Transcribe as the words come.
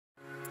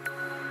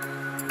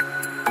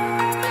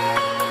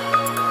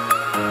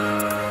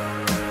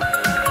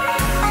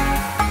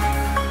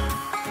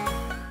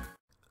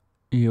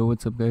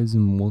what's up guys,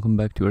 and welcome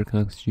back to our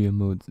Canucks GM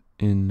modes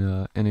in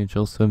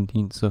NHL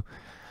 17. So,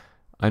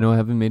 I know I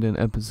haven't made an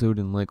episode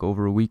in like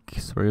over a week.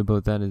 Sorry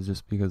about that. It's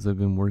just because I've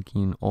been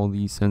working all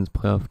the Sens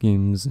playoff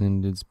games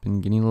and it's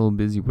been getting a little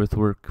busy with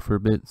work for a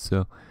bit.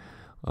 So,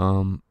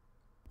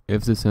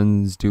 if the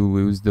Sens do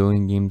lose though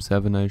in Game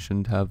 7, I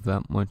shouldn't have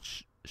that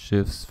much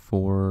shifts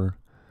for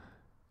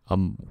a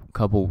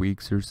couple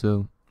weeks or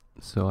so.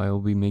 So, I will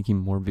be making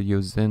more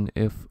videos then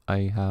if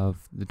I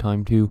have the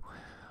time to.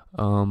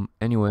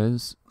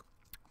 Anyways,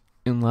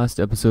 in last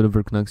episode of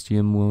our Canucks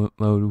GM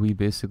mode, we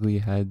basically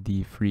had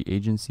the free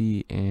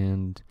agency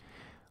and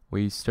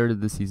we started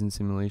the season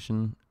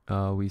simulation.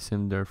 We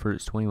simmed our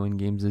first 21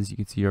 games. As you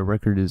can see, our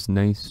record is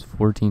nice,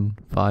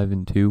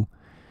 14-5-2,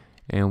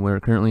 and we're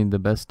currently the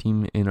best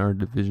team in our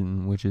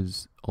division, which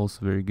is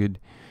also very good.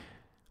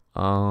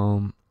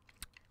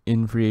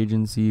 In free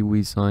agency,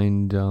 we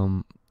signed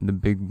the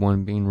big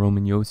one being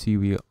Roman Josi.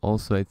 We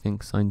also, I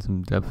think, signed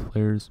some depth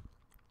players.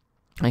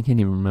 I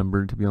can't even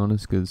remember, to be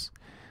honest, because,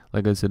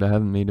 like I said, I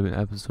haven't made an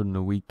episode in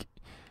a week.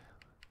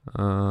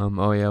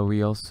 Oh yeah,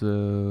 we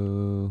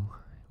also,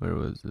 where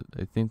was it?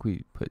 I think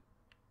we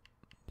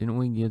didn't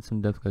we get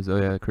some depth guys?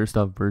 Oh yeah,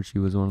 Christoph Berchi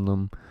was one of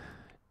them,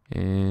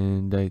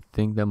 and I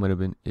think that might have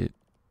been it.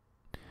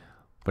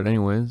 But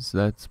anyways,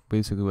 that's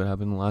basically what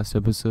happened in the last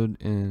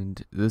episode,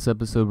 and this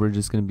episode we're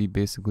just going to be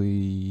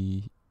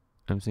basically,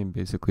 I'm saying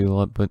basically a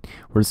lot, but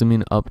we're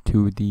summing up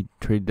to the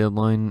trade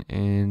deadline,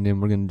 and then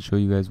we're going to show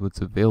you guys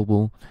what's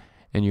available,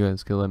 and you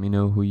guys can let me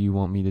know who you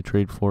want me to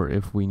trade for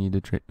if we need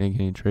to make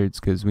any trades,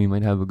 because we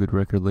might have a good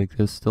record like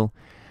this still.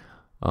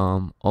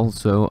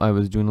 Also, I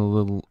was doing a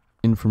little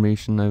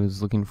information I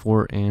was looking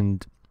for,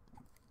 and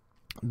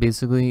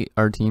basically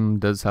our team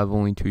does have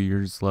only 2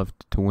 years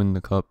left to win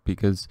the cup,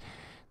 because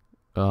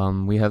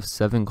we have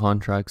 7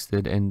 contracts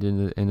that end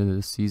in the end of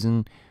the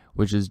season,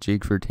 which is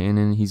Jake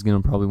Virtanen. He's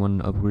going to probably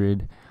want an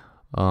upgrade.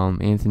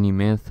 Anthony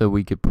Mantha,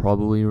 we could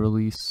probably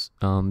release.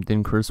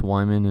 Then Chris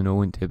Wyman and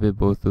Owen Tippett,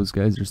 both those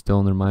guys are still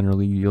in their minor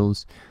league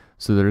deals,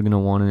 so they're going to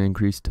want an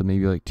increase to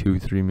maybe like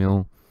 2-3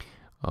 mil.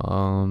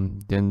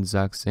 Then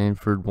Zach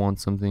Sanford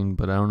wants something,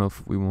 but I don't know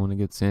if we want to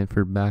get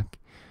Sanford back.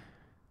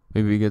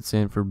 Maybe we get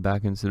Sanford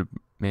back instead of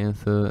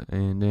Mantha.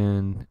 And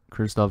then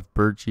Christoph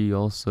Berchi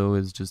also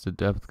is just a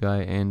depth guy,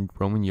 and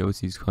Roman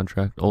Josi's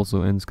contract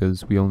also ends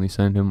because we only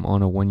signed him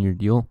on a 1-year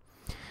deal.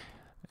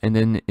 And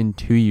then in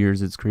 2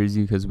 years, it's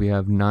crazy because we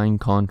have 9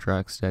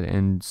 contracts that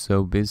end.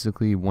 So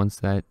basically, once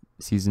that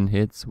season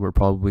hits, we're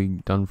probably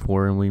done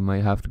for, and we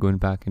might have to go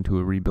back into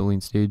a rebuilding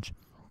stage.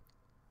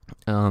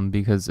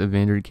 Because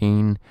Evander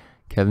Kane,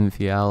 Kevin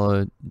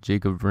Fiala,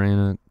 Jacob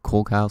Vrana,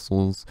 Cole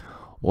Castles,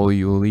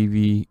 Olli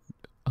Olivi,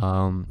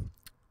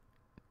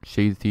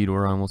 Shea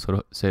Theodore, I almost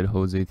said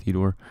Jose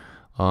Theodore,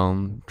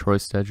 Troy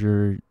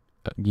Steger,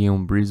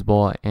 Guillaume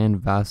Brisebois, and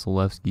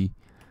Vasilevsky.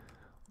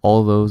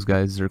 All those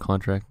guys, their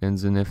contract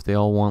ends, and if they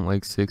all want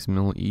like 6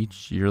 mil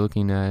each, you're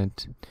looking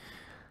at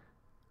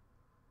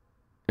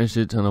a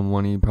shit ton of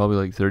money, probably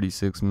like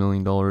 $36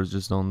 million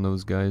just on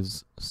those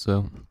guys.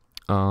 So,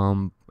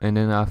 and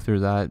then after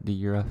that, the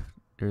year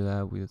after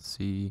that, let's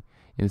see,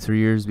 in 3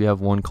 years we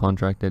have 1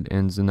 contract that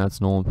ends, and that's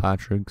Nolan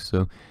Patrick.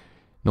 So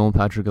Nolan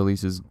Patrick at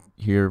least is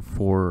here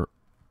for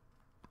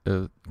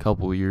a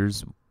couple of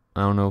years.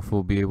 I don't know if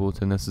we'll be able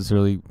to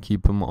necessarily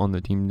keep him on the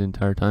team the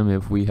entire time.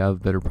 If we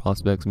have better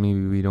prospects,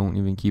 maybe we don't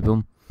even keep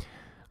him.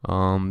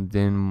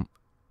 Then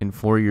in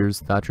 4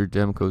 years, Thatcher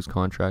Demko's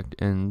contract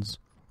ends.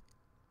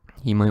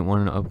 He might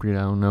want an upgrade,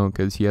 I don't know,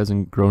 because he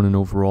hasn't grown in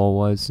overall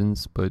wise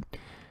since, but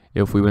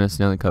if we win a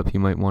Stanley Cup, he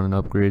might want an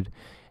upgrade.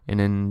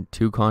 And then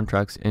 2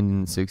 contracts end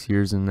in 6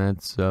 years, and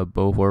that's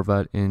Bo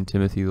Horvat and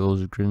Timothy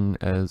Liljegren.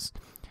 As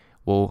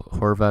well,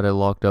 Horvat I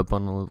locked up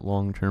on a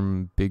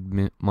long-term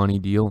big money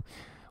deal,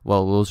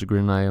 while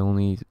Liljegren I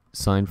only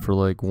signed for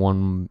like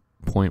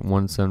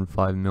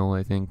 1.175 mil,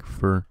 I think,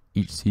 for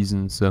each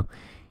season. So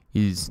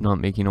he's not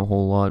making a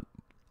whole lot,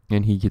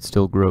 and he could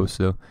still grow.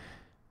 So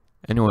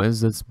anyways,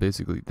 that's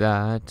basically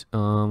that.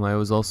 I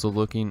was also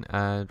looking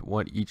at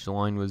what each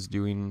line was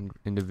doing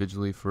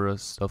individually for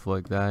us, stuff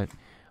like that.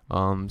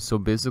 So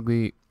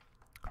basically,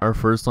 our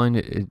first line,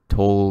 it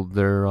told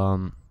their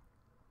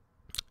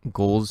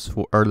goals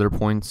or their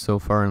points so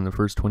far in the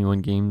first 21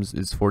 games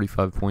is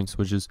 45 points,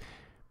 which is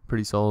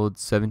pretty solid.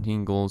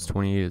 17 goals,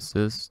 28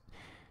 assists.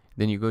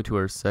 Then you go to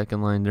our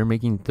second line, they're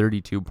making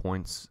 32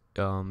 points.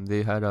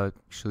 They had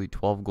actually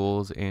 12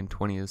 goals and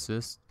 20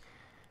 assists.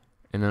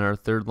 And then our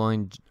third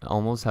line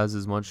almost has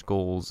as much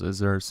goals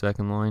as our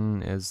second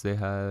line, as they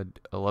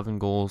had 11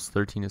 goals,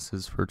 13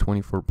 assists for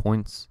 24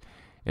 points.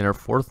 And our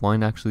fourth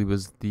line actually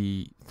was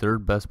the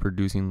third best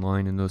producing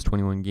line in those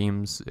 21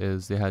 games,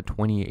 as they had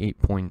 28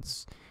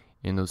 points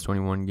in those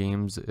 21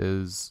 games.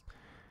 Is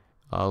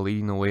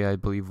leading the way, I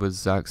believe, was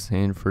Zach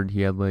Sanford.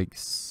 He had like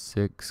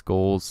 6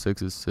 goals,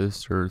 6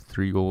 assists, or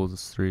 3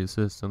 goals, 3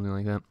 assists, something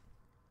like that.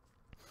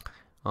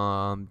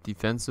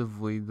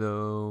 Defensively,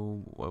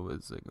 though, what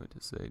was I going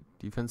to say?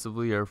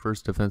 Defensively, our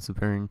first defensive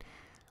pairing,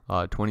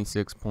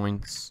 26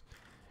 points.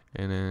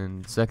 And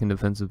then second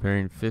defensive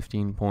pairing,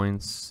 15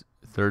 points.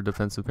 third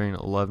defensive pairing,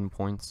 11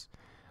 points.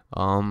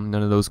 None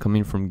of those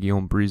coming from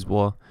Guillaume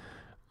Brisebois.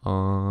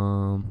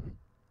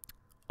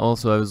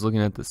 Also, I was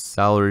looking at the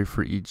salary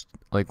for each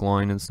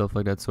line and stuff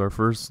like that. So our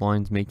first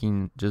line's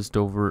making just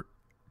around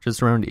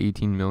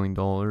 $18 million.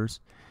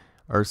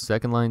 Our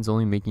second line's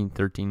only making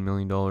 $13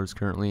 million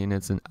currently, and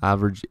it's an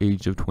average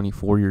age of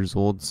 24 years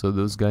old. So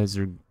those guys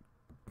are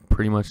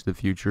pretty much the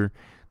future.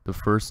 The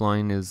first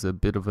line is a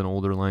bit of an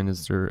older line,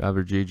 as their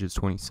average age is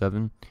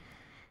 27.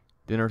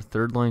 Then our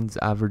third line's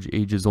average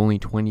age is only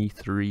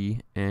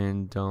 23,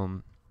 and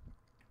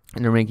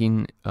they're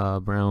making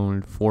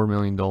around $4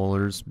 million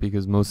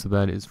because most of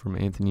that is from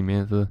Anthony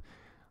Mantha.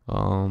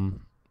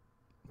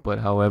 But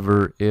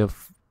however,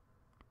 if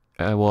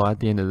at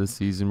the end of the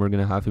season, we're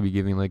gonna have to be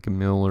giving like $1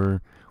 million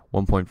or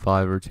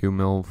 1.5 or 2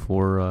 mil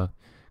for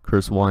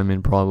Chris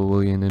Wyman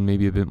probably, and then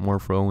maybe a bit more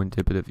for Owen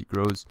Tippett if he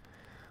grows.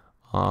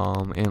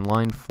 And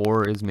line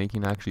 4 is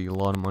making actually a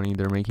lot of money.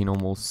 They're making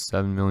almost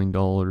 $7 million.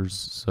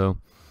 So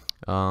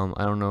I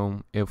don't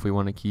know if we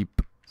want to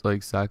keep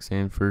Zach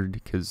Sanford,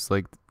 because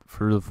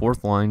for the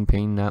fourth line,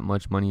 paying that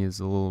much money is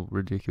a little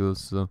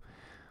ridiculous. So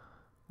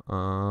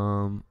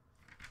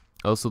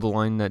also the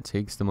line that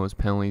takes the most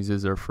penalties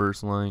is our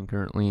first line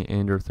currently,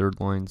 and our third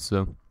line.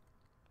 So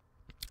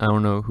I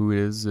don't know who it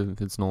is, if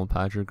it's Nolan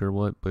Patrick or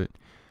what, but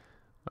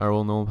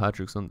Nolan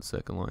Patrick's on the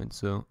second line.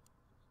 So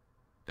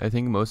I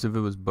think most of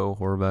it was Bo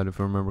Horvat, if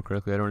I remember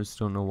correctly. I just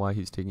don't know why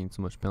he's taking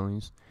so much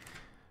penalties.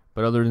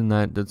 But other than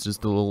that, that's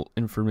just a little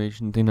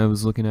information thing I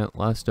was looking at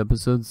last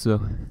episode.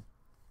 So,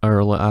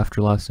 or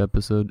after last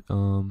episode.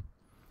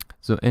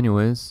 So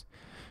anyways,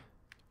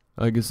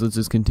 I guess let's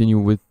just continue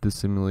with the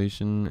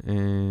simulation,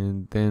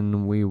 and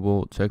then we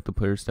will check the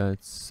player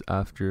stats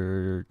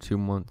after 2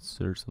 months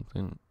or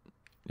something.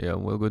 Yeah,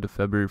 we'll go to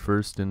February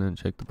 1st and then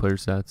check the player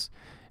stats,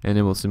 and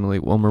then we'll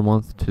simulate one more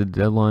month to the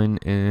deadline,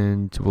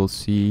 and we'll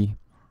see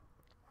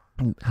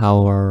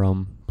how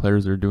our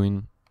players are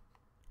doing,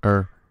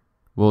 or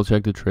we'll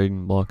check the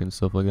trading block and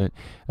stuff like that.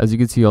 As you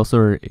can see, also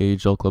our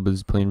AHL club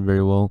is playing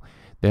very well.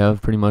 They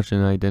have pretty much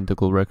an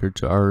identical record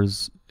to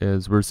ours,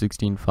 as we're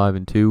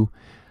 16-5-2.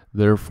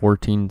 They're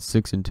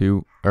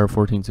 14-6-2, or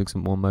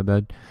 14-6-1, my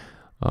bad.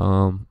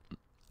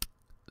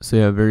 So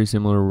yeah, very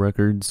similar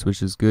records,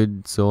 which is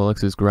good. So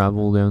Alexis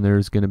Gravel down there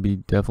is going to be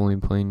definitely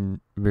playing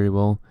very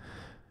well.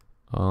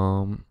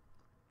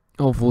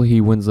 Hopefully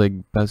he wins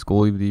best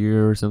goalie of the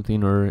year or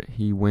something, or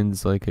he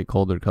wins a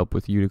Calder Cup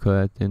with Utica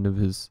at the end of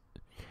his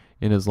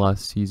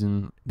last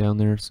season down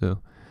there. So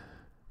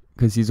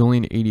because he's only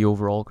an 80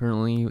 overall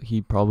currently,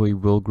 he probably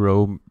will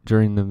grow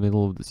during the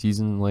middle of the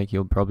season.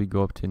 He'll probably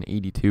go up to an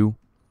 82,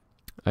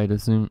 I'd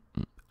assume.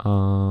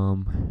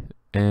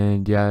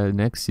 And yeah,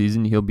 next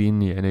season he'll be in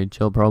the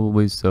NHL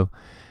probably. So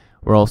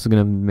we're also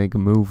gonna make a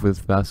move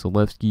with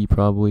Vasilevsky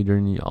probably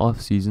during the off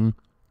season.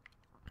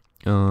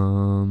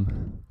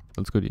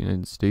 Let's go to the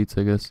United States,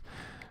 I guess.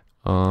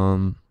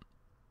 So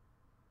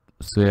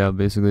yeah,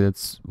 basically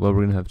that's what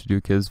we're gonna have to do,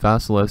 because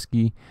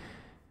Vasilevsky,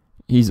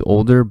 he's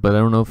older, but I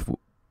don't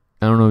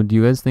know. Do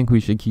you guys think we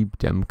should keep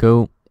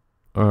Demko,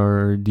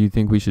 or do you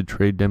think we should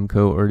trade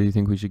Demko, or do you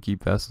think we should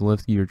keep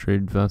Vasilevsky or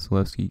trade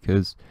Vasilevsky?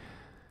 Because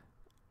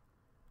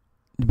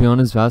to be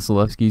honest,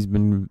 Vasilevsky's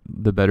been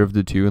the better of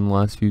the two in the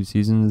last few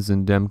seasons,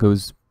 and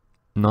Demko's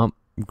not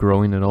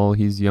growing at all.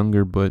 He's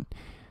younger, but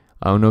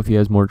I don't know if he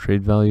has more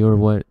trade value or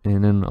what.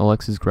 And then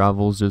Alexis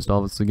Gravel's just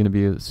obviously going to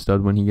be a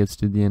stud when he gets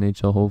to the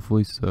NHL,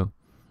 hopefully. So,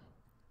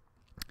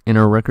 and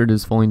our record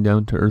is falling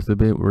down to earth a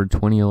bit. We're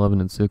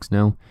 20-11-6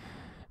 now.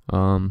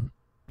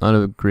 Not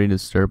a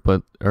greatest start,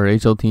 but our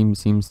HL team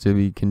seems to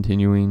be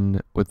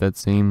continuing with that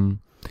same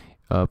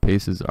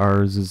pace as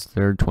ours. Is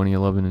they're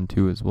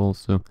 20-11-2 as well.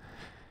 So,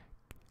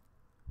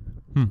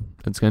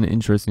 it's kind of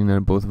interesting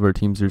that both of our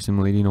teams are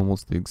simulating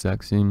almost the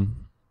exact same.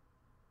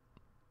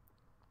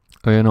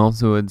 Oh, and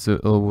also it's a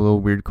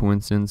little weird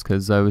coincidence,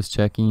 because I was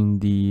checking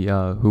the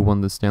who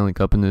won the Stanley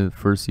Cup in the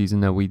first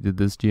season that we did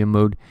this GM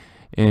mode,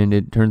 and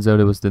it turns out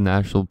it was the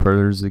Nashville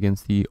Predators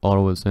against the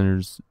Ottawa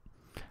Senators,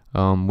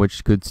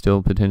 which could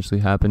still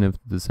potentially happen if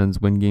the Sens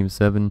win Game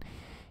 7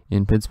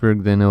 in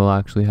Pittsburgh. Then it will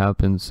actually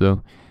happen.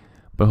 So,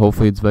 but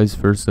hopefully it's vice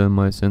versa.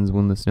 My Sens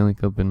win the Stanley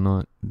Cup and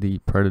not the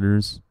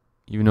Predators.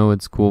 Even though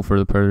it's cool for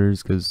the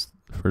Predators, because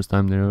the first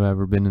time they've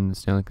ever been in the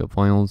Stanley Cup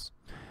Finals.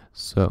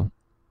 So.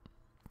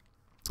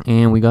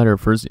 And we got our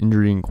first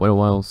injury in quite a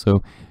while.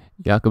 So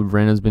Jakob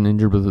Vrana has been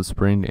injured with a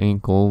sprained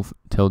ankle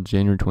till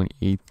January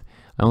 28th.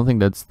 I don't think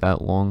that's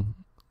that long,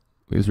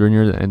 because we're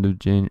near the end of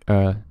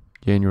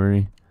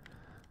January.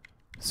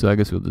 So I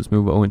guess we'll just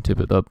move Owen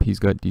Tippett up. He's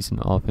got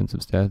decent offensive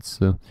stats,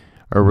 so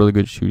are really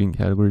good shooting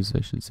categories,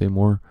 I should say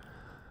more.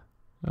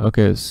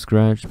 Okay,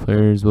 scratch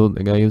players. Well,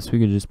 I guess we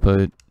could just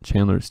put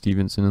Chandler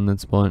Stevenson in that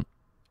spot.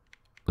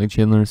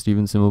 Chandler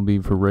Stevenson will be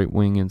for right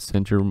wing and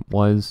center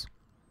wise.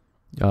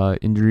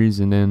 Injuries,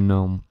 and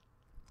then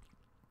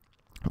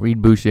Reed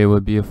Boucher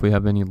would be if we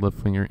have any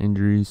left winger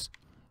injuries.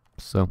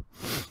 So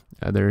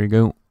there you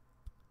go.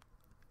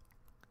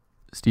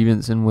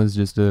 Stevenson was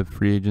just a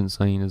free agent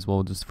signing as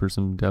well, just for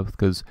some depth,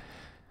 because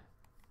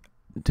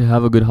to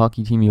have a good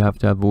hockey team, you have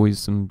to have always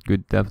some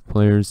good depth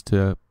players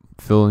to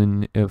fill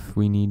in if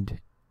we need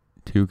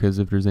to, because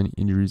if there's any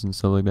injuries and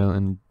stuff like that.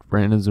 And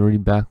Brandon's already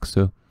back,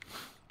 so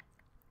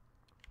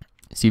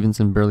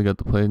Stevenson barely got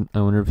to play.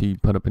 I wonder if he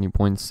put up any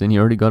points. And he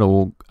already got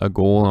a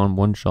goal on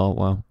one shot.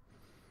 Wow.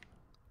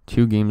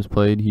 2 games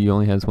played, he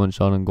only has 1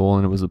 shot on goal,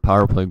 and it was a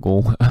power play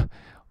goal.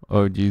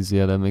 Oh, geez,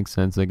 yeah, that makes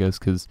sense, I guess,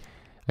 because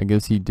I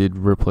guess he did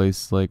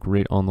replace, like,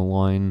 right on the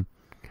line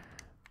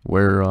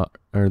where,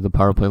 or the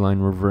power play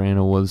line where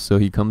Verano was, so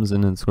he comes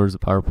in and scores a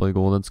power play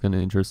goal. That's kind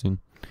of interesting.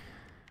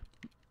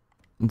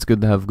 It's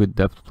good to have good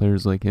depth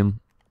players like him.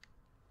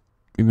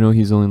 Even though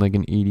he's only like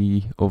an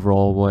 80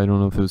 overall, well, I don't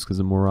know if it was because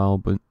of morale,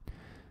 but...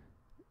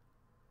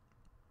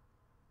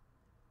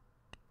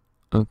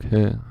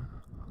 Okay.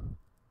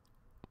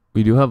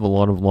 We do have a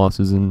lot of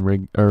losses in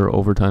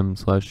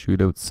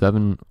overtime/shootout,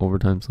 7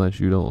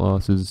 overtime/shootout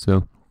losses,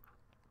 so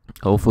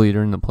hopefully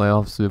during the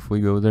playoffs, if we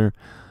go there,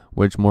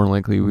 which more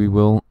likely we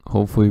will,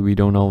 hopefully we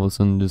don't all of a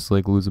sudden just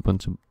like lose a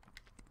bunch of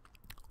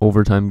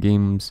overtime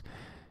games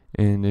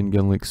and then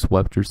get like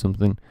swept or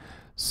something.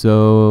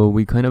 So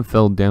we kind of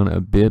fell down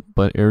a bit,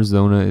 but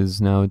Arizona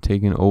is now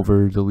taking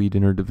over the lead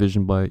in our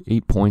division by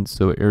 8 points,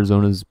 so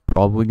Arizona is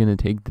probably going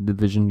to take the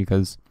division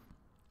because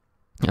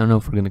I don't know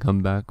if we're going to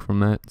come back from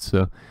that.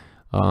 So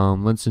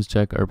let's just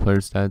check our player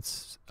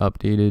stats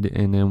updated,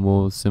 and then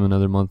we'll sim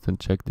another month and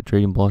check the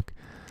trading block.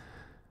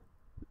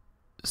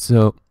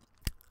 So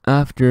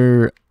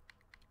after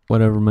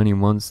whatever many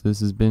months this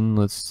has been,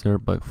 let's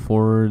start by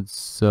forwards.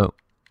 So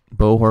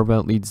Bo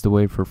Horvat leads the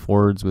way for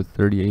forwards with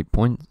 38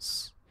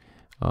 points,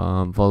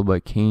 followed by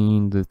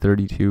Kane, the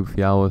 32,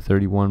 Fiala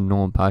 31,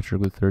 Nolan Patrick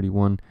with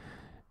 31,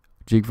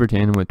 Jake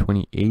Virtanen with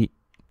 28.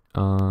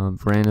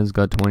 Verana's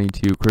got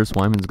 22. Chris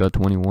Wyman's got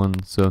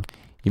 21. So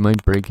he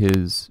might break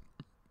his,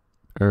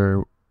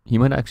 or he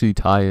might actually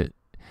tie it.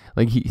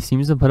 Like, he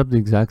seems to put up the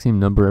exact same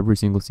number every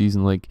single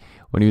season. Like,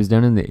 when he was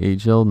down in the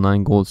AHL,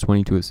 9 goals,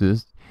 22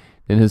 assists.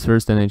 Then his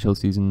first NHL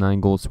season,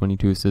 9 goals,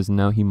 22 assists. And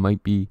now he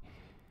might be,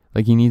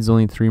 like, he needs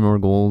only 3 more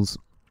goals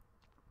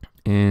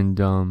and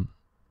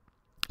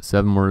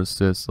 7 more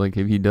assists. Like,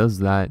 if he does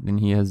that, then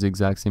he has the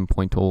exact same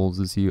point totals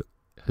as he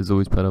has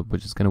always put up,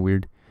 which is kind of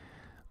weird.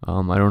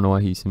 I don't know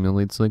why he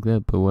simulates like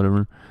that, but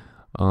whatever.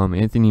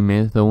 Anthony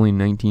Mantha only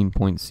 19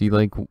 points. See,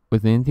 like,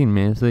 with Anthony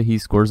Mantha, he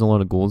scores a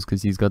lot of goals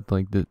because he's got,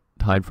 like, the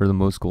tied for the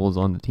most goals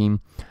on the team.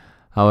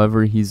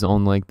 However, he's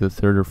on, like, the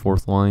 3rd or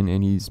 4th line,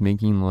 and he's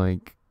making,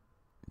 like,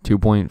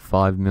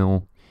 2.5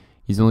 mil.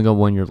 He's only got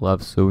 1 year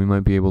left, so we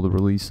might be able to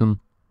release him.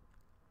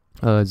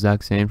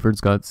 Zach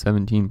Sanford's got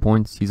 17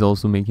 points. He's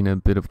also making a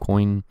bit of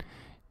coin,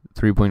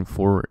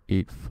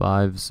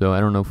 3.485, so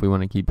I don't know if we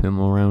want to keep him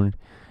around.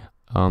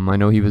 I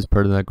know he was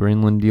part of that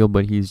Greenland deal,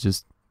 but he's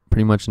just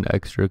pretty much an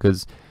extra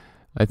because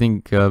I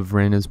think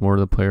Vran is more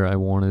the player I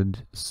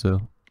wanted.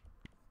 So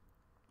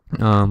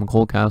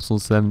Cole Castle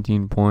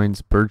 17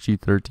 points, Birchie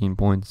 13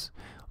 points,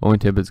 Owen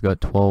Tippett's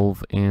got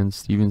 12, and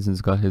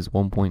Stevenson's got his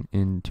 1 point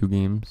in 2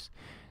 games.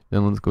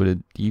 Then let's go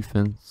to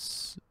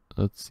defense.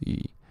 Let's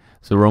see.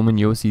 So Roman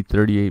Josi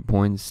 38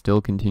 points,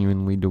 still continuing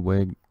to lead the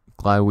way.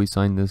 Glad we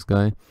signed this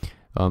guy.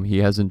 He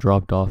hasn't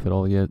dropped off at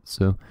all yet.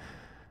 So.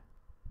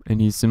 And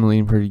he's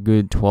simulating pretty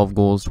good, 12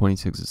 goals,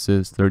 26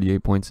 assists, 38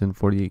 points in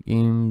 48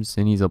 games,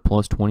 and he's a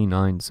plus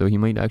 29, so he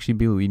might actually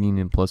be leading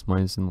in plus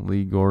minus in the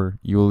league, or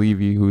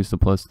Uolivi, who's the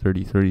plus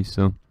 33,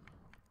 so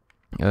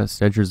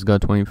Stetcher's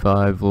got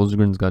 25,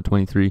 Losgren's got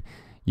 23,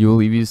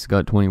 Uolivi's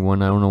got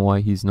 21, I don't know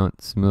why he's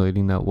not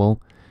simulating that well.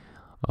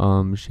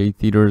 Shea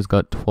Theodore's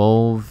got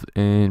 12,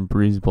 and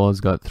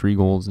Breezeball's got 3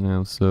 goals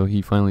now, so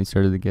he finally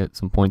started to get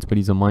some points, but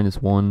he's a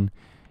 -1,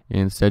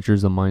 and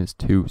Stetcher's a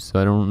 -2, so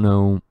I don't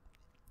know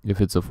if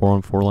it's a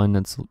 4-on-4 line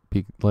that's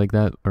like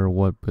that or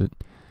what, but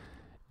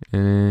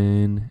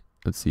and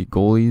let's see,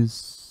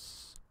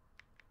 goalies.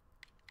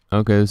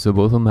 Okay, so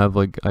both of them have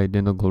like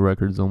identical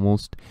records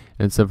almost,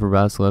 except for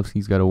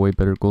Vasilevsky's got a way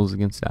better goals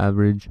against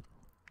average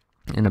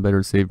and a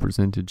better save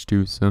percentage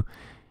too. So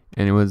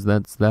anyways,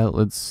 that's that.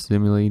 Let's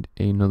simulate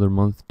another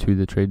month to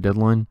the trade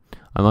deadline.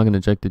 I'm not going to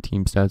check the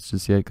team stats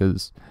just yet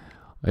because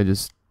I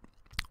just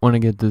want to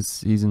get this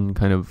season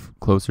kind of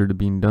closer to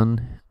being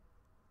done.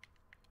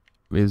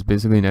 Is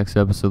basically next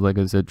episode, like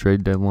I said,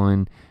 trade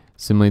deadline,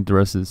 simulate the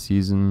rest of the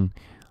season,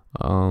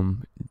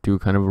 do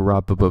kind of a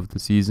wrap up of the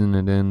season,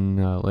 and then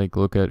like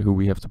look at who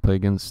we have to play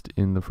against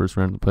in the first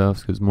round of the playoffs,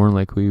 because more than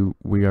likely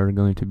we are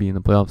going to be in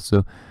the playoffs.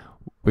 So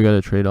we got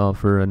a trade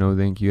offer. I know,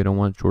 thank you. I don't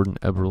want Jordan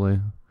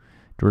Eberle.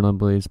 Jordan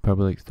Eberle is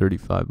probably like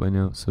 35 by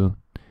now, so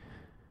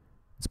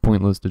it's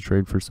pointless to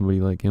trade for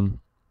somebody like him.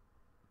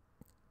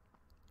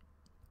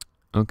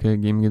 Okay,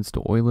 game against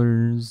the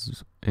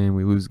Oilers, and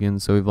we lose again.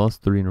 So we've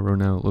lost 3 in a row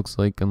now, it looks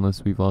like,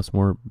 unless we've lost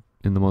more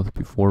in the month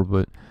before.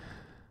 But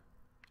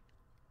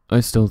I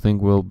still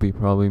think we'll be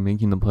probably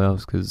making the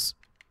playoffs, because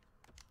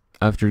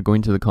after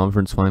going to the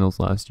conference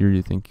finals last year,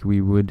 you think we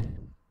would.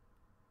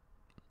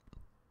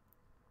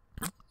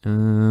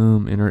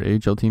 And our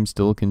AHL team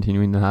still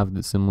continuing to have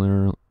the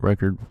similar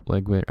record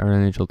like our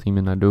NHL team,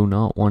 and I do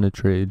not want to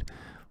trade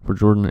For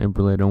Jordan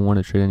Eberle, I don't want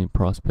to trade any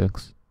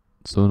prospects.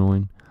 It's so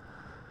annoying.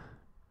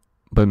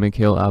 But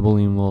Mikhail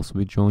Abilene will also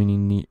be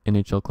joining the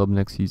NHL club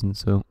next season,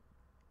 so.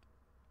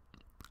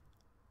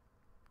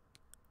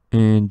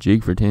 And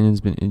Jake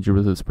Virtanen's been injured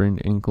with a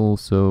sprained ankle,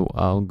 so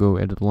I'll go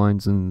edit the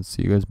lines and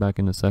see you guys back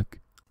in a sec.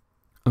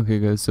 Okay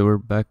guys, so we're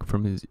back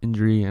from his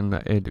injury, and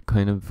Ed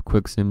kind of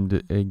quick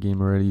simmed a game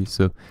already,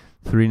 so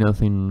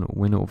 3-0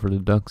 win over the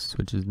Ducks,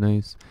 which is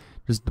nice.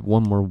 Just two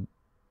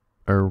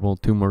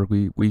more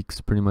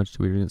weeks pretty much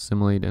to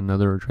assimilate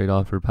another trade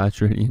offer,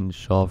 Pacioretty and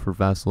Shaw for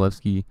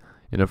Vasilevsky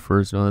in a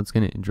first. Well, that's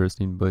kind of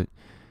interesting, but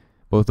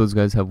both those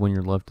guys have 1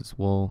 year left as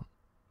well.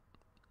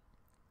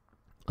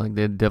 Like,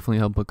 they'd definitely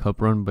help a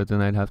cup run, but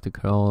then I'd have to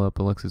call up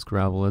Alexis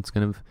Gravel. That's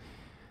kind of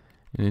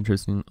an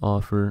interesting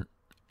offer.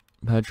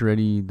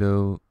 Pacioretty,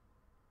 though,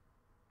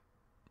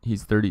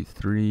 he's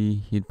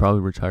 33. He'd probably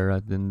retire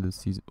at the end of the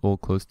season,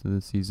 close to the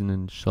season.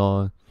 And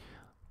Shaw,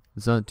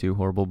 it's not too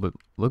horrible, but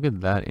look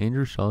at that.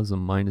 Andrew Shaw is a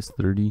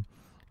 -30,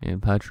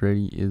 and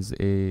Pacioretty is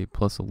a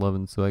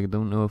 +11. So I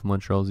don't know if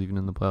Montreal's even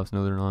in the playoffs.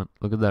 No, they're not.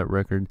 Look at that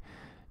record,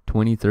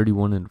 20,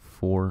 31, and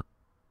 4.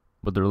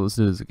 But they're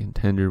listed as a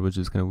contender, which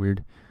is kind of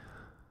weird.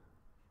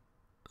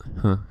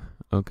 Huh.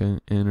 Okay,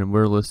 and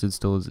we're listed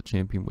still as a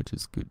champion, which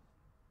is good.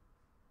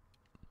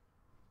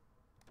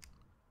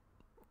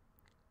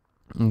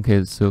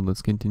 Okay, so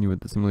let's continue with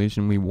the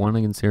simulation. We won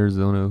against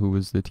Arizona, who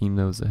was the team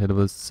that was ahead of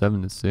us,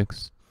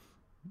 7-6.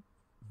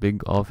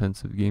 Big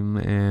offensive game,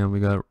 and we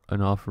got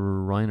an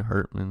offer, Ryan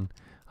Hartman.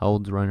 How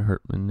old's Ryan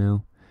Hartman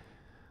now?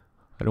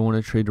 I don't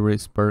want to trade Ray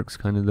Sparks,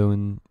 kind of, though,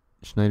 and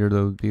Schneider,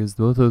 though, because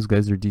both those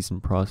guys are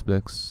decent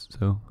prospects.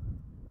 So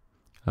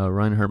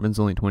Ryan Hartman's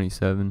only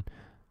 27.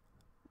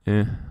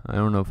 I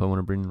don't know if I want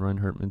to bring in Ryan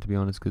Hartman, to be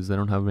honest, because I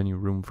don't have any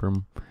room for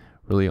him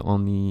really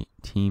on the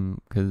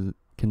team, because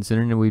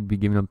considering that we'd be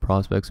giving up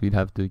prospects, we'd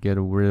have to get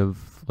rid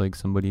of like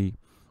somebody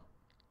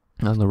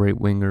on the right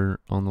wing or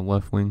on the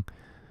left wing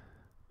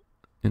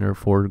in our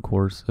forward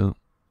core. So,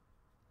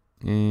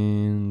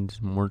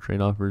 and more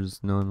trade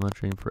offers. No, I'm not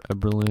trading for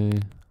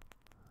Eberle.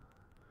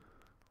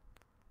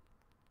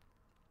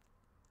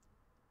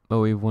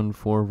 Oh, we've won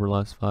 4 of our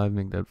last 5.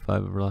 Make that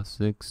 5 of our last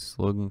 6.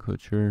 Logan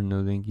Couture,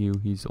 no thank you.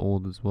 He's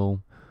old as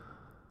well.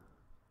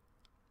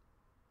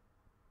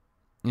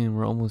 And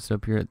we're almost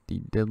up here at the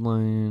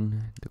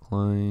deadline.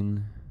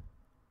 Decline.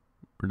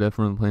 We're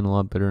definitely playing a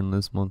lot better in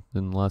this month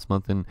than last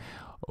month. And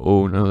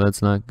oh no,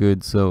 that's not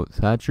good. So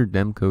Thatcher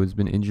Demko has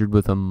been injured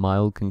with a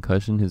mild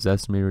concussion. His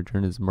estimated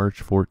return is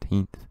March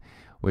 14th,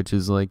 which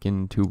is like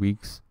in 2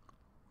 weeks.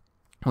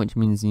 Which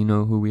means you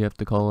know who we have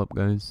to call up,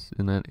 guys.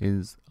 And that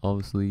is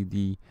obviously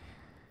the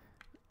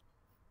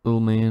little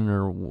man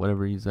or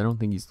whatever he's. I don't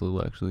think he's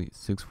little, actually.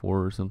 6'4"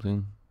 or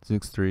something.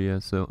 6'3", yeah.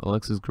 So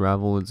Alexis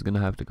Gravel is going to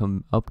have to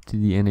come up to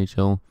the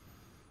NHL.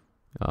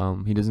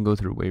 He doesn't go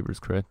through waivers,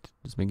 correct?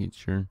 Just making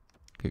sure.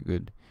 Okay,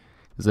 good.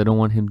 Because I don't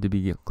want him to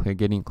be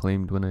getting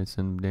claimed when I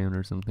send him down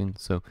or something.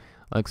 So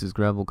Alexis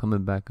Gravel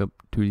coming back up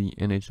to the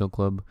NHL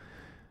club.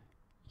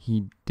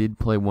 He did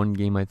play 1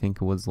 game, I think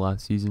it was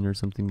last season or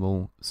something.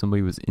 Well,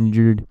 somebody was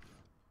injured.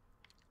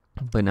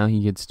 But now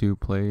he gets to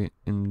play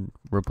in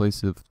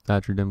replace of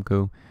Thatcher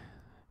Demko.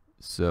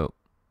 So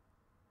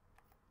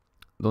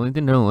the only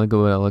thing I don't like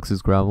about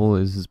Alexis Gravel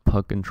is his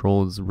puck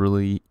control is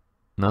really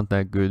not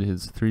that good.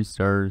 His 3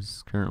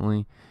 stars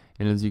currently.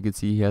 And as you can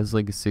see, he has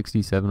like a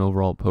 67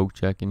 overall poke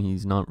check, and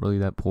he's not really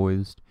that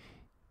poised.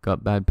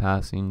 Got bad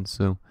passing,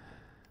 so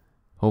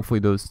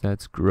hopefully those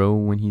stats grow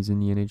when he's in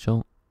the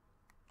NHL.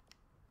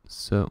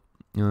 So,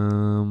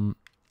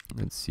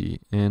 let's see.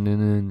 And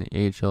then in the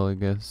AHL, I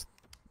guess,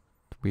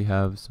 we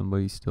have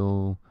somebody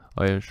still.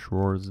 Oh yeah,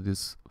 Schwarz,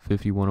 this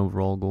 51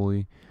 overall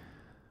goalie.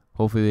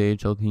 Hopefully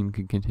the AHL team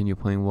can continue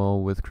playing well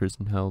with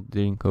Kristen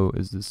Heljenko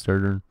as the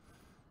starter.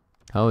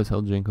 How has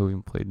Heljenko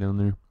even played down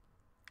there?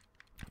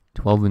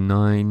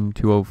 12-9,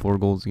 204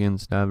 goals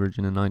against average,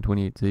 and a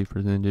 928 save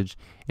percentage.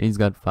 And he's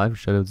got 5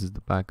 shutouts as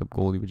the backup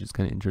goalie, which is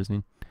kind of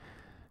interesting.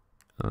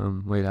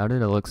 Wait, how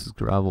did Alexis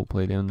Gravel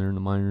play down there in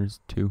the minors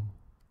too?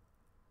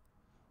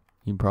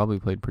 He probably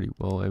played pretty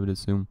well, I would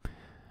assume.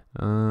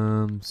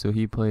 So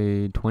he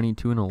played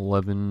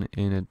 22-11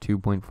 and a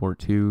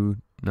 2.42,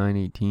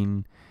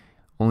 918.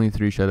 Only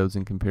 3 shutouts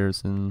in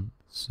comparison,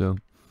 so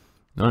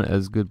not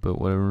as good, but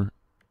whatever.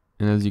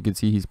 And as you can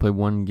see, he's played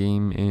 1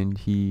 game and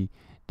he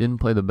didn't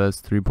play the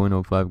best.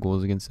 3.05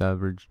 goals against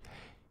average,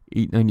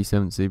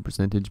 897 save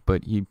percentage,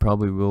 but he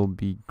probably will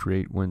be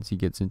great once he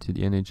gets into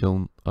the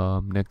NHL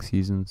next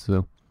season.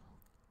 So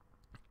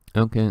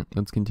okay,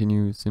 let's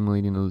continue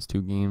simulating those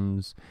 2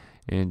 games.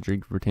 And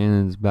Jake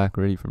Virtanen is back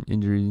ready from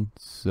injury,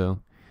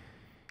 so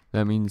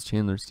that means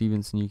Chandler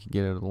Stevenson, you can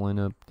get out of the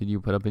lineup. Did you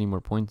put up any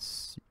more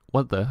points?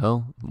 What the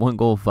hell? 1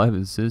 goal, 5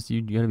 assists?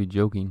 You gotta be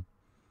joking.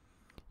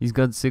 He's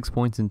got 6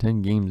 points in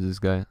 10 games, this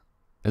guy.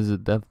 As a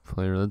depth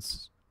player,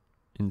 that's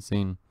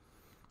insane.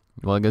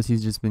 Well, I guess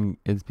it's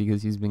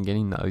because he's been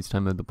getting the ice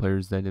time of the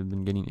players that have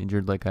been getting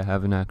injured. Like, I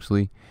haven't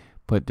actually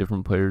put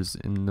different players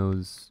in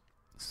those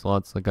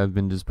slots. Like, I've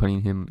been just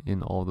putting him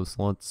in all the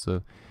slots,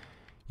 so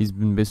He's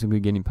been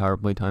basically getting power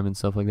play time and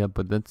stuff like that,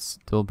 but that's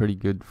still pretty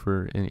good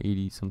for an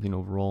 80 something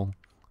overall.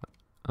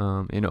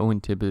 And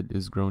Owen Tippett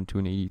is grown to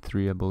an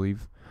 83, I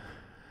believe.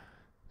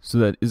 So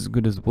that is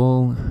good as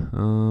well.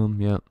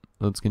 Yeah,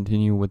 let's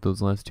continue with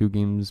those last two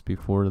games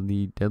before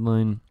the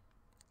deadline.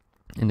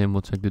 And then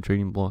we'll check the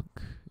trading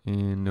block.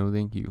 And no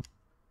thank you.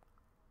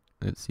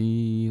 Let's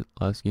see.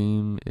 Last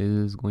game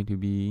is going to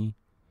be...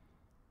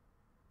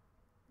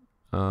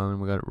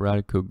 we got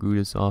Radko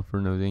Gudas offer,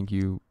 no thank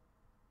you.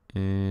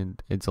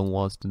 And it's a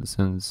loss to the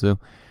Sens. So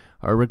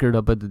our record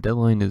up at the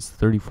deadline is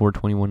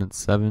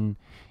 34-21-7.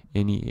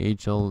 Any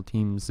AHL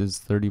teams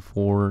is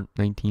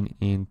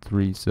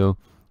 34-19-3. So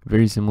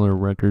very similar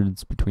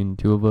records between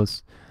the two of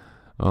us.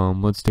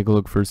 Let's take a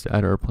look first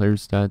at our player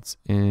stats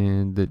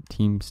and the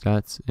team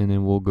stats, and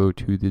then we'll go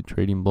to the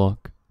trading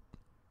block.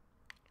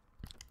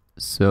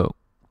 So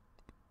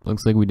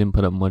looks like we didn't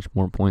put up much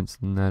more points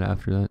than that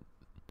after that.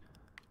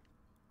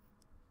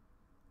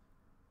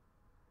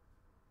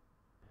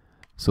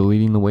 So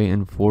leading the way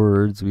in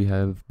forwards, we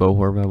have Bo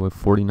Horvat with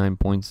 49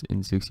 points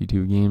in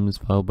 62 games,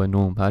 followed by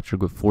Nolan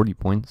Patrick with 40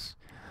 points.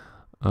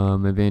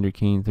 Evander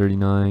Kane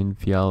 39,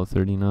 Fiala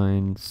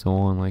 39, so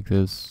on like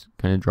this.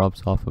 Kind of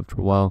drops off after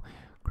a while.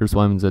 Chris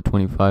Wyman's at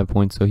 25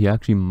 points, so he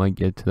actually might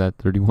get to that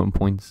 31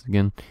 points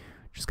again,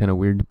 which is kind of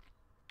weird.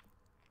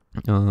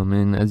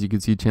 And as you can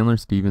see, Chandler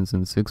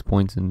Stevenson 6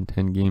 points in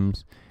 10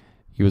 games.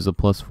 He was a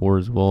 +4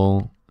 as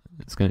well.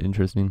 It's kind of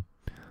interesting.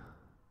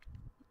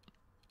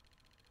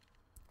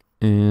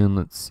 And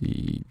let's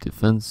see,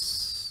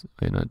 defense,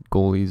 not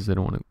goalies, I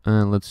don't want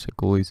to, let's check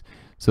goalies.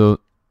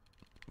 So,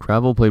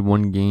 Cravel played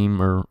one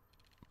game, or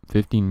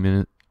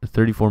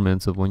 34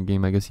 minutes of one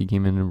game. I guess he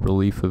came in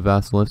relief of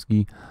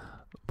Vasilevsky,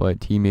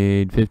 but he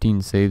made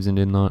 15 saves and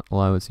did not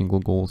allow a single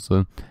goal,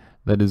 so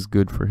that is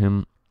good for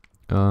him.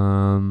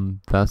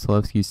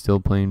 Vasilevsky's still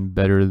playing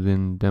better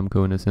than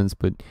Demko in a sense,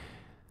 but,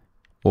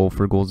 well,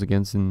 for goals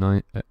against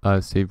and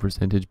save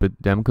percentage,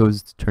 but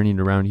Demko's turning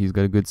it around. He's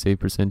got a good save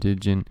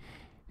percentage, and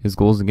his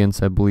goals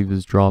against, I believe,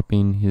 is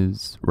dropping.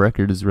 His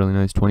record is really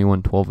nice,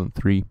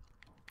 21-12-3.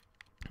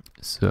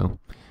 So,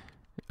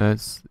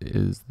 that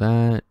is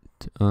that.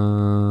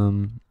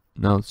 Now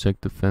let's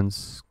check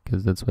defense,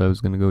 because that's what I was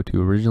going to go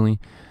to originally.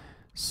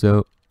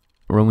 So,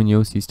 Roman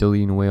Josi still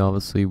leading away,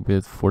 obviously,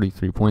 with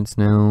 43 points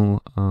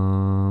now.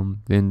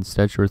 Then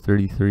Stetcher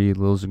 33,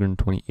 Liljegren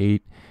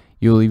 28.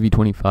 Ulevi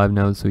 25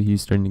 now, so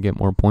he's starting to get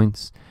more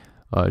points.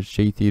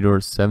 Shea Theodore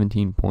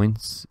 17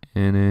 points,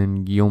 and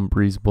then Guillaume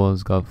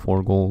Brisebois got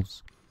 4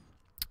 goals.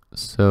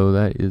 So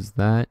that is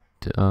that.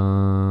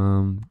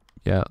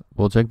 Yeah,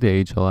 we'll check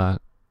the AHL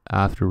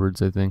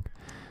afterwards, I think.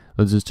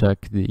 Let's just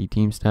check the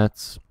team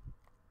stats.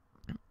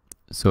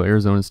 So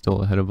Arizona's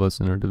still ahead of us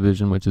in our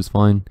division, which is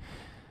fine.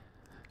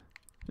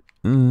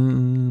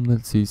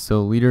 Let's see.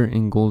 So leader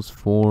in goals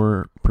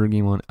for per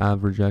game on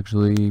average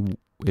actually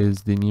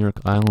is the New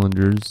York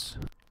Islanders.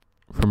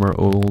 From our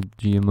old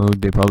GMO,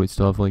 they probably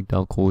still have like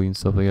Dal Coley and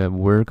stuff like that.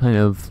 We're kind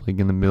of like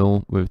in the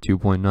middle with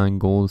 2.9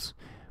 goals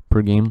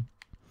per game.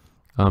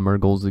 Our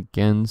goals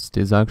against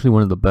is actually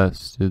one of the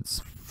best. It's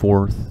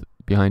 4th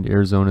behind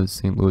Arizona,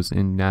 St. Louis,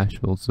 and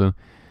Nashville, so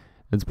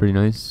that's pretty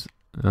nice.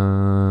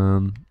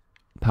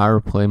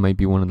 Power play might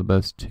be one of the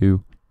best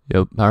too.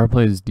 Yep, power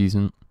play is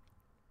decent.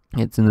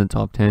 It's in the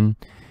top 10.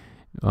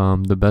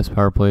 The best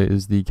power play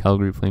is the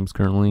Calgary Flames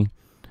currently.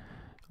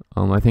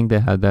 I think they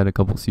had that a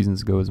couple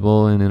seasons ago as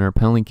well. And then our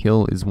penalty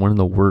kill is one of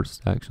the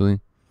worst, actually.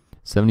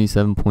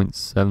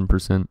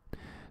 77.7%.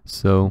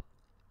 So,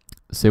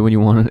 say what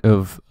you want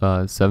of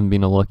 7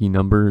 being a lucky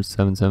number,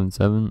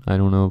 777. I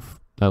don't know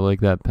if I like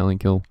that penalty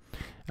kill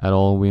at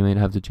all. We might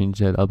have to change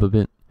that up a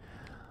bit.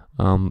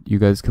 You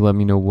guys can let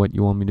me know what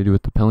you want me to do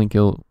with the penalty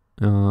kill.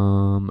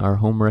 Our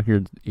home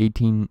record is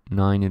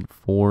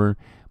 18-9-4.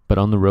 But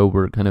on the road,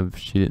 we're kind of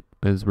shit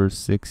as we're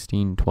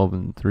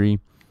 16-12-3.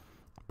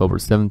 But we're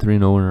 7-3-0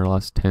 in our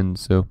last 10,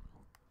 so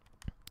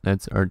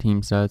that's our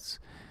team stats.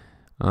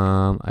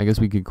 I guess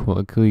we could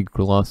quickly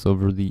gloss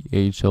over the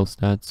AHL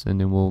stats,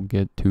 and then we'll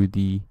get to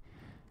the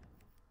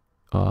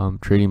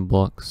trading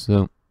blocks.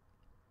 So,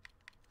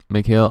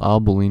 Mikhail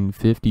Albolin,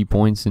 50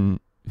 points in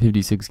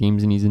 56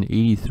 games, and he's in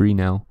 83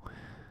 now.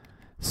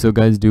 So,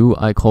 guys,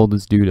 I call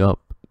this dude up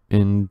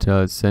and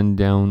send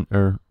down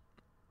or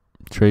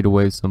trade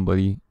away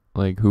somebody,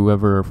 like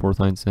whoever our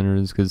 4th line center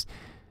is, because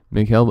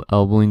Mikhail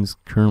Albolin's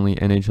currently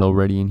NHL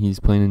ready, and he's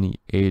playing in the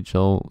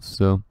AHL,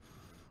 so,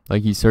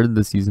 like, he started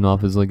the season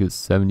off as, like, a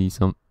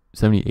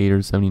 78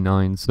 or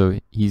 79, so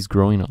he's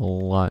growing a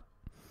lot,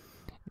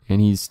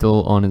 and he's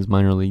still on his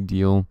minor league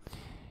deal.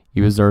 He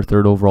was our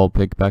 3rd overall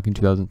pick back in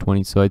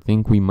 2020, so I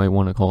think we might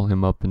want to call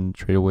him up and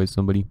trade away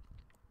somebody.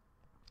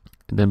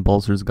 And then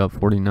Balser's got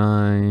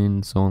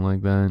 49, so on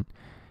like that.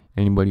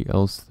 Anybody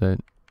else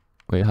that...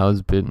 Wait,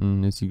 how's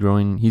Bitten? Is he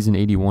growing? He's an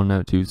 81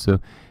 now, too, so...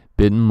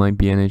 Bitten might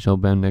be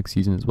NHL bound next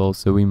season as well,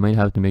 so we might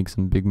have to make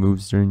some big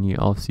moves during the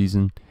off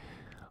season.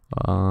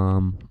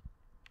 So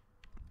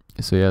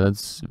yeah,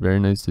 that's very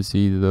nice to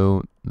see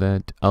though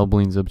that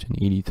Albolin's up to an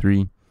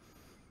 83.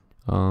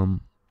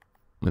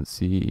 let's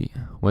see,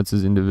 what's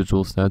his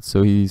individual stats?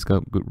 So he's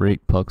got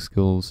great puck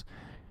skills,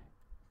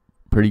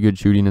 pretty good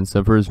shooting and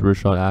stuff. For his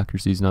wrist shot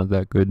accuracy is not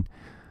that good.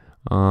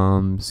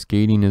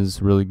 Skating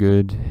is really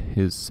good.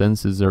 His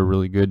senses are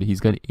really good. He's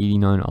got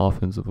 89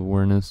 offensive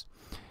awareness.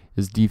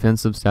 His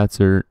defensive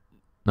stats are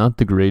not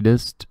the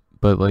greatest,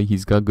 but like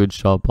he's got good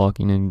shot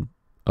blocking and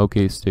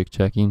okay stick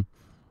checking.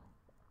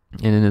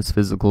 And then his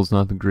physical is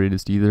not the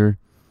greatest either.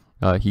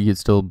 He could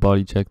still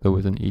body check though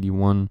with an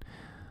 81.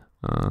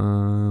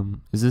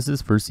 Is this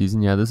his first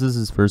season? Yeah, this is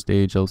his first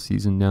AHL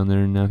season down there,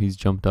 and now he's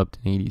jumped up to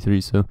an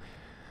 83. So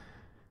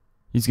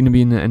he's going to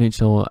be in the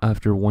NHL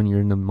after 1 year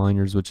in the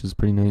minors, which is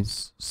pretty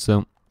nice.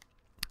 So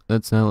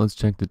that's that. Let's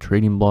check the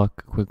trading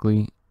block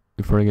quickly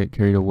before I get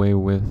carried away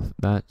with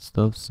that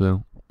stuff.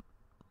 So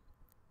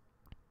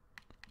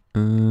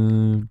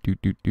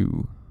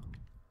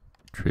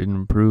trade and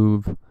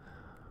improve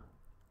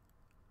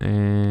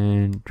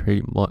and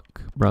trading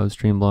block, browse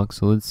trading block.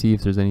 So let's see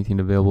if there's anything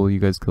available. You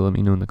guys could let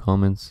me know in the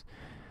comments.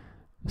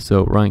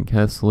 So Ryan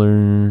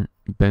Kessler,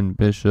 Ben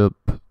Bishop,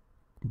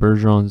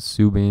 Bergeron,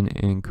 Subban,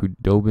 and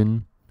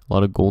Kudobin. A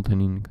lot of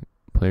goaltending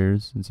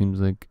players, it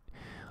seems like.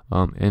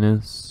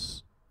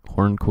 Ennis,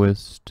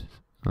 Hornquist,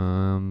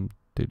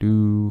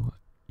 Dedu,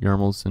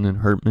 Yarmelson, and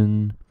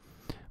Hartman,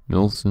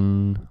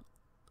 Milson,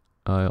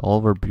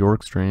 Oliver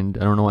Bjorkstrand.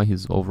 I don't know why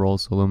he's overall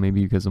so low.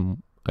 Maybe because of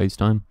ice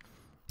time.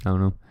 I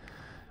don't know.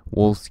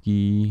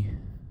 Wolski,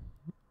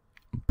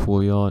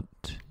 Pouliot,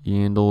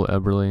 Yandel,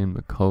 Eberle, and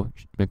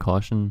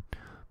McCaution,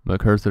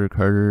 MacArthur,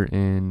 Carter,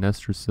 and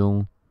Nestor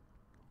Sill,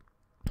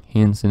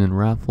 Hansen and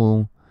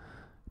Raffle,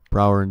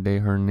 Brower and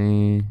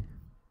Desharnais,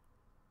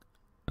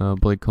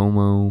 Blake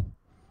Como,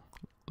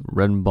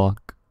 Redenbach,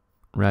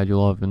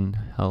 Radulov, and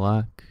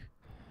Halak.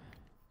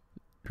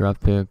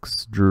 Draft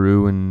picks,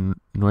 Giroux and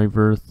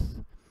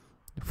Neuwirth,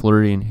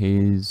 Fleury and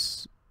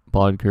Hayes,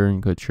 Bodker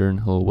and Couture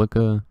and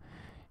Hilowicka,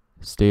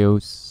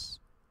 Steos,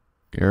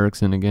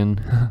 Erickson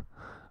again,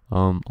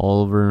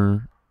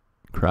 Oliver,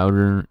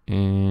 Crowder,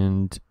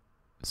 and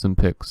some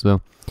picks.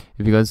 So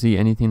if you guys see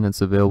anything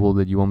that's available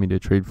that you want me to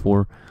trade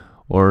for,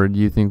 or do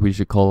you think we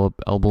should call up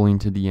Elboling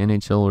to the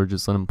NHL or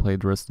just let him play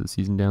the rest of the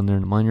season down there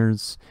in the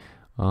minors?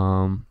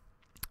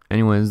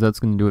 Anyways, that's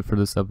going to do it for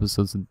this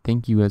episode. So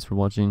thank you guys for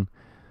watching.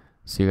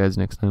 See you guys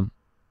next time.